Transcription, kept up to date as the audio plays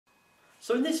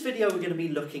So in this video we're going to be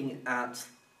looking at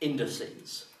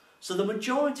indices. So the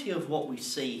majority of what we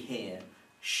see here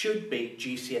should be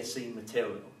GCSE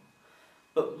material.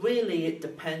 But really it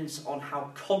depends on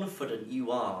how confident you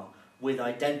are with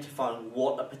identifying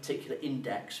what a particular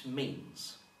index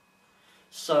means.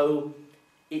 So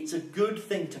it's a good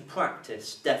thing to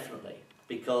practice, definitely,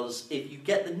 because if you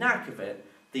get the knack of it,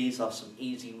 these are some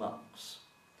easy marks.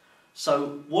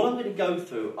 So what I'm going to go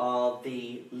through are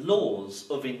the laws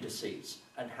of indices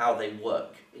and how they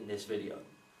work in this video.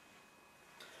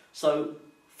 So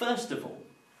first of all,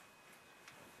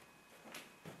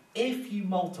 if you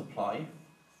multiply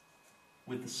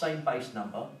with the same base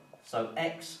number, so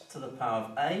x to the power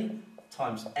of a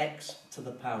times x to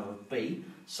the power of b,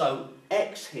 so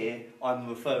x here I'm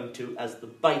referring to as the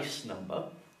base number,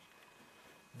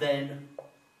 then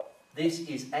this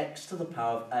is x to the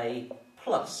power of a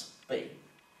plus b.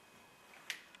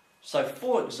 So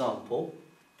for example,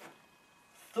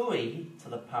 3 to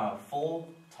the power of 4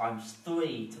 times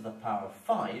 3 to the power of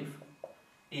 5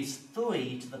 is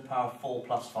 3 to the power of 4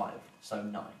 plus 5, so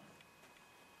 9.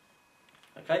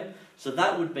 Okay, so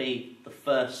that would be the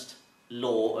first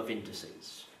law of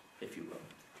indices, if you will.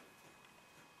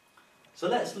 So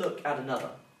let's look at another.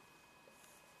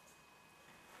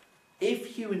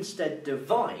 If you instead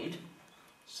divide,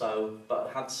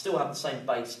 but still have the same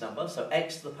base number, so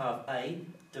x to the power of a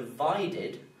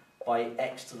divided by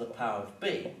x to the power of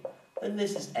b, then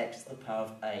this is x to the power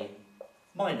of a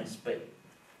minus b.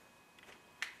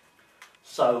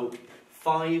 So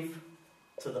 5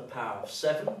 to the power of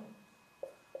 7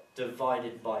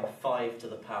 divided by 5 to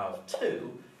the power of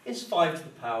 2 is 5 to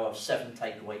the power of 7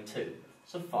 take away 2,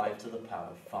 so 5 to the power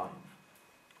of 5.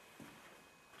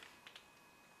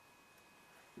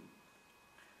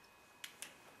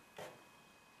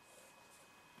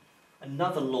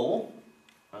 Another law,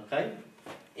 okay,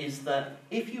 is that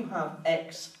if you have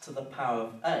x to the power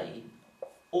of a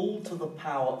all to the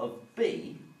power of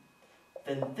b,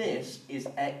 then this is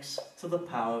x to the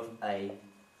power of a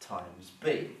times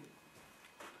b.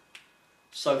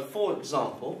 So for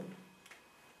example,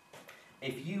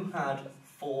 if you had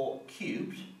 4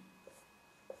 cubed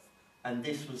and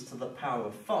this was to the power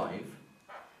of 5,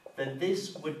 then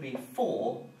this would be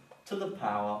 4 to the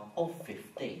power of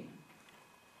 15.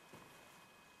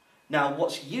 Now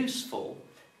what's useful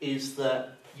is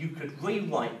that you could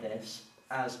rewrite this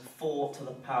as 4 to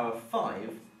the power of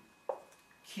 5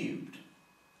 cubed.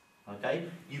 Okay?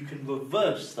 You can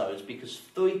reverse those because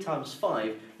 3 times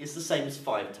 5 is the same as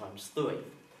 5 times 3.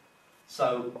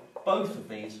 So both of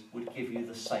these would give you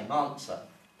the same answer.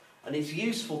 And it's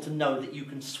useful to know that you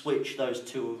can switch those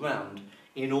two around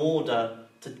in order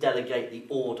to delegate the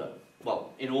order.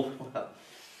 Well, in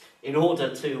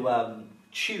order to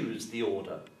choose the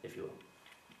order, if you will.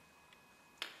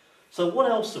 So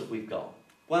what else have we got?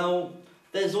 Well,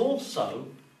 there's also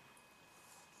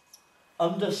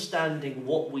understanding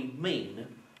what we mean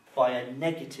by a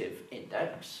negative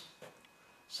index.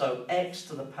 So x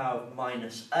to the power of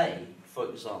minus a, for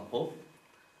example,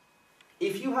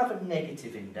 if you have a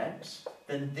negative index,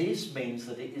 then this means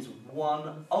that it is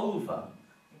 1 over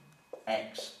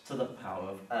x to the power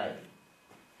of a.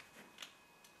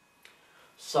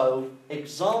 So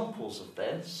examples of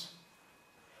this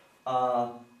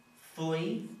are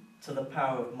 3 to the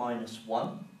power of minus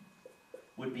 1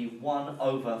 would be 1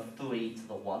 over 3 to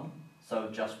the 1, so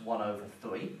just 1 over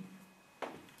 3.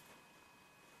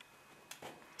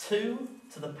 2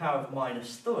 to the power of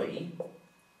minus 3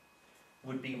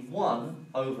 would be 1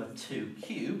 over 2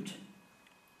 cubed,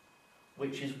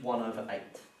 which is 1 over 8.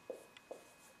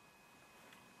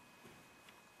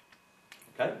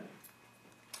 Okay?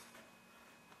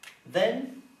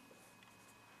 Then,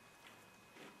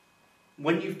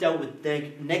 when you've dealt with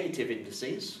negative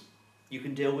indices, you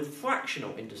can deal with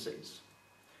fractional indices.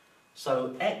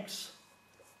 So x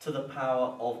to the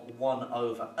power of 1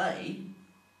 over a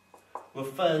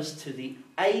refers to the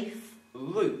 8th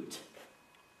root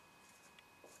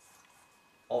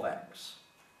of x.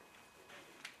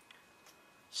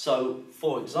 So,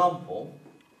 for example,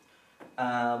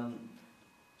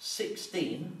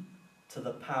 16 to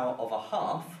the power of a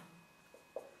half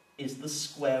is the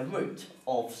square root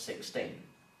of 16,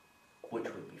 which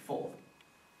would be 4.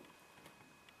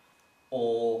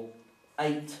 Or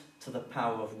 8 to the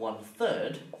power of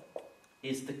 1/3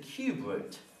 is the cube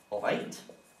root of 8,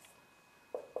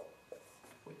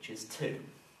 which is 2.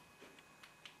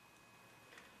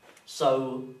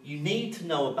 So you need to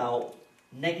know about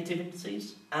negative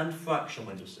indices and fractional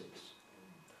indices.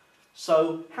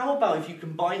 So how about if you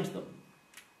combined them?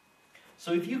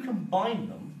 So if you combine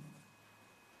them,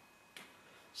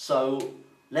 so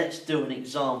let's do an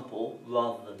example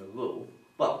rather than a rule.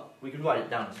 Well, we can write it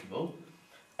down as a rule.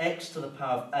 X to the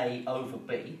power of a over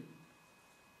b.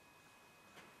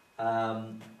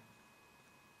 Well,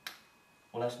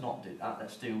 let's not do that.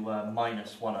 Let's do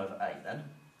minus 1 over a then.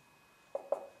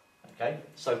 Okay,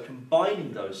 so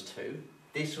combining those two,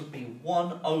 this would be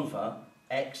 1 over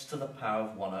x to the power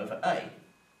of 1 over a.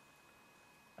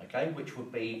 Okay, which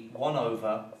would be 1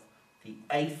 over the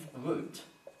 8th root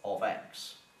of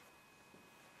x.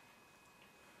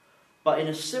 But in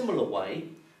a similar way,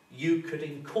 you could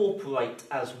incorporate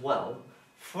as well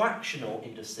fractional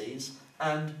indices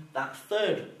and that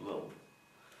third rule.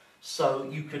 So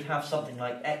you could have something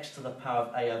like x to the power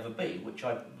of a over b, which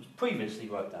I previously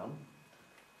wrote down.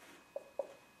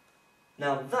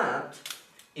 Now that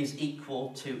is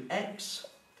equal to x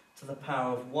to the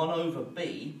power of 1 over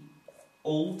b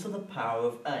all to the power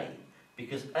of a,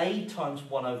 because a times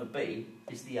 1 over b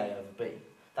is the a over b.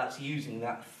 That's using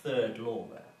that third law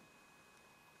there.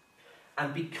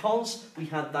 And because we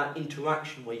had that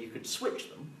interaction where you could switch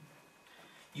them,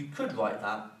 you could write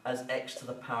that as x to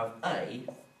the power of a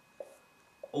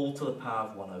all to the power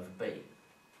of 1 over b.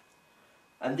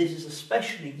 And this is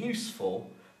especially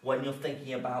useful when you're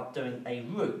thinking about doing a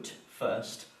root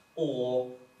first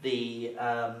or the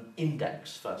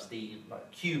index first, the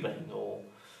cubing or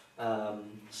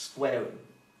squaring.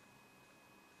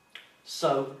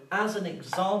 So as an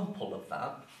example of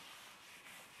that,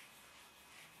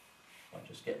 I'll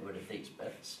just get rid of these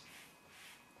bits.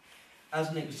 As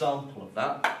an example of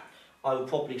that, I would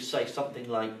probably say something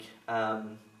like,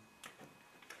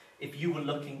 if you were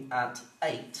looking at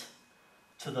 8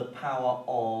 to the power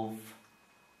of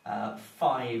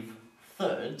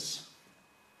 5/3,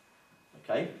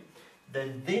 okay,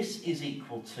 then this is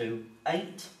equal to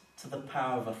 8 to the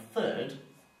power of 1/3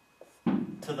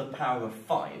 to the power of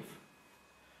 5.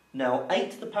 Now,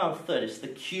 8 to the power of 1/3 is the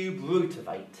cube root of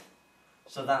 8.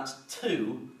 So that's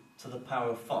 2 to the power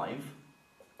of 5.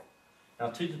 Now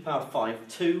 2 to the power of 5,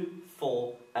 2,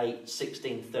 4, 8,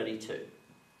 16, 32.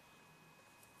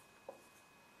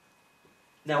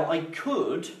 Now I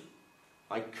could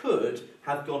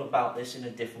have gone about this in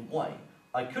a different way.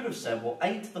 I could have said, well,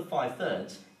 8 to the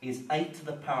 5/3 is 8 to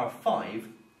the power of 5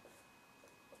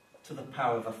 to the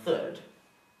power of 1/3.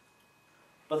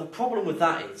 But the problem with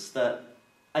that is that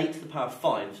 8 to the power of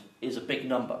 5 is a big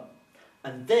number.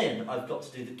 And then I've got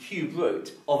to do the cube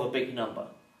root of a big number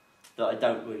that I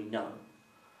don't really know.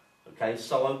 Okay,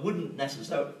 so I wouldn't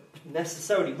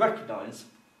necessarily recognise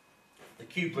the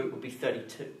cube root would be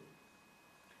 32.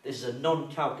 This is a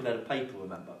non-calculator paper,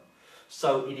 remember.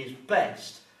 So it is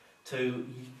best to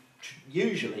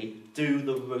usually do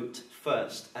the root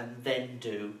first and then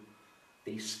do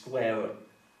the square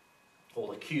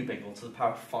or the cubing, or to the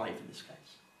power of 5 in this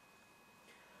case.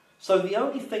 So the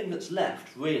only thing that's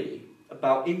left, really,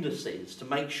 about indices to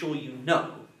make sure you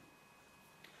know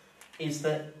is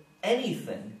that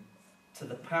anything to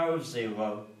the power of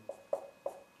 0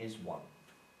 is 1.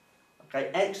 Okay,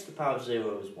 x to the power of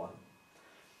 0 is 1.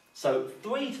 So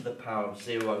 3 to the power of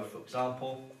 0, for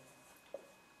example,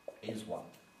 is 1.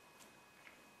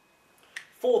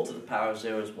 4 to the power of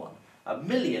 0 is 1.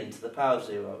 1,000,000 to the power of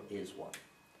 0 is 1.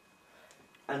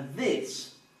 And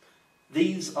these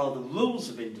are the rules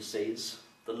of indices,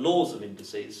 the laws of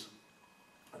indices,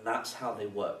 and that's how they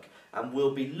work. And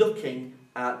we'll be looking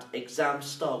at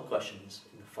exam-style questions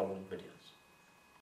in the following video.